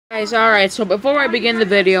Guys, alright, so before I begin the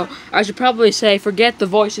video, I should probably say, forget the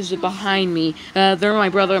voices behind me. They're my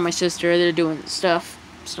brother and my sister, they're doing stuff.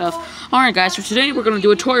 Alright guys, so today we're going to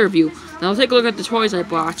do a toy review. Now take a look at the toys I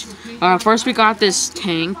bought. First we got this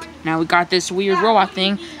tank, now we got this weird robot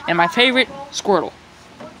thing, and my favorite, Squirtle.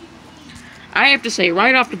 I have to say,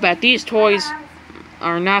 right off the bat, these toys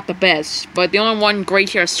are not the best, but the only one great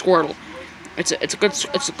here is Squirtle. It's a good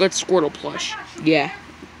Squirtle plush. Yeah.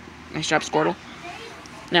 Nice job, Squirtle.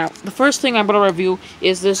 Now, the first thing I'm going to review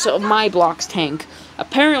is this MyBloks tank.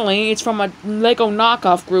 Apparently, it's from a LEGO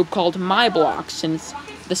knockoff group called MyBloks, and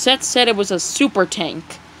the set said it was a super tank.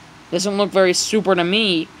 Doesn't look very super to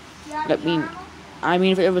me. I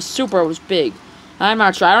mean, if it was super, it was big. I'm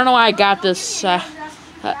not sure. I don't know why I got this. I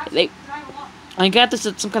got this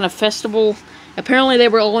at some kind of festival. Apparently, they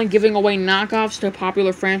were only giving away knockoffs to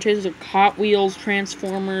popular franchises like Hot Wheels,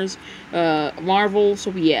 Transformers, Marvel.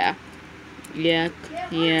 So yeah,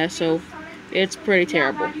 so it's pretty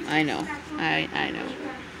terrible. I know. I know.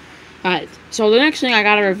 Alright, so the next thing I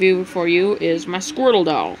gotta review for you is my Squirtle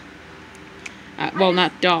doll. Well,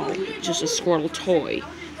 not doll, just a Squirtle toy.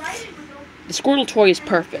 The Squirtle toy is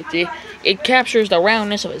perfect. It captures the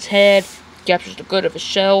roundness of his head, captures the good of his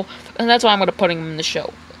shell, and that's why I'm gonna put him in the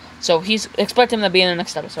show. So expect him to be in the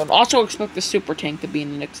next episode. Also expect the Super Tank to be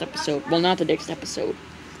in the next episode. Well, not the next episode.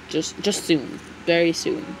 Just soon. Very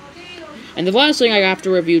soon. And the last thing I have to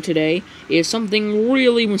review today is something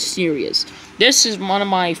really mysterious. This is one of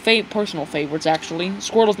my personal favorites, actually.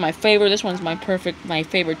 Squirtle's my favorite. This one's my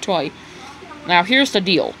favorite toy. Now, here's the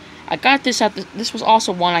deal. I got this at this was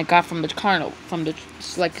also one I got from the carnival, from the,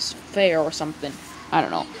 like, fair or something. I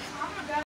don't know.